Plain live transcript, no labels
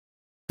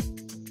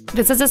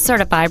This is a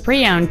certified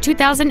pre-owned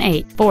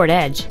 2008 Ford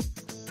Edge.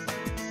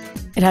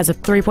 It has a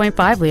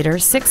 3.5-liter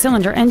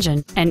six-cylinder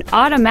engine, an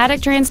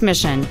automatic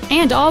transmission,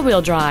 and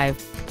all-wheel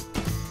drive.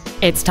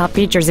 Its top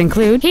features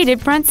include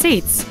heated front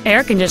seats,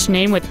 air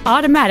conditioning with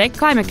automatic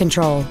climate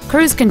control,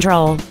 cruise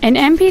control, an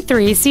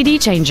MP3 CD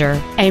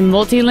changer, a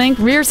multi-link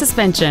rear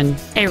suspension,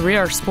 a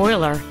rear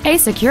spoiler, a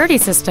security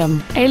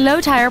system, a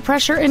low tire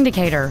pressure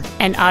indicator,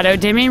 an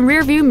auto-dimming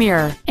rear-view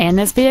mirror, and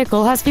this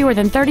vehicle has fewer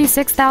than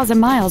 36,000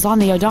 miles on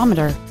the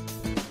odometer.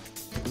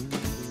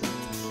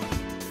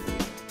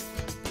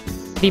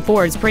 The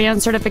Ford's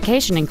pre-owned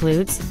certification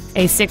includes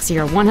a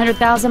 6-year,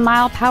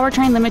 100,000-mile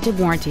powertrain limited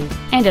warranty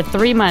and a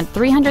 3-month,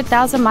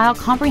 300,000-mile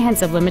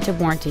comprehensive limited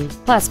warranty,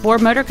 plus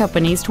Ford Motor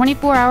Company's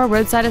 24-hour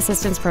roadside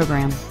assistance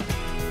program.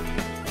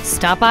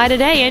 Stop by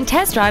today and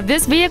test drive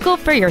this vehicle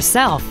for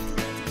yourself.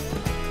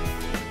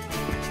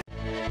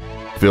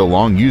 Phil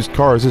Long Used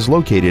Cars is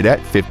located at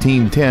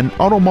 1510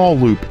 Auto Mall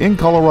Loop in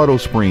Colorado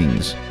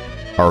Springs.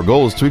 Our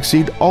goal is to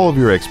exceed all of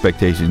your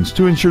expectations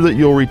to ensure that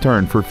you'll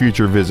return for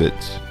future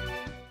visits.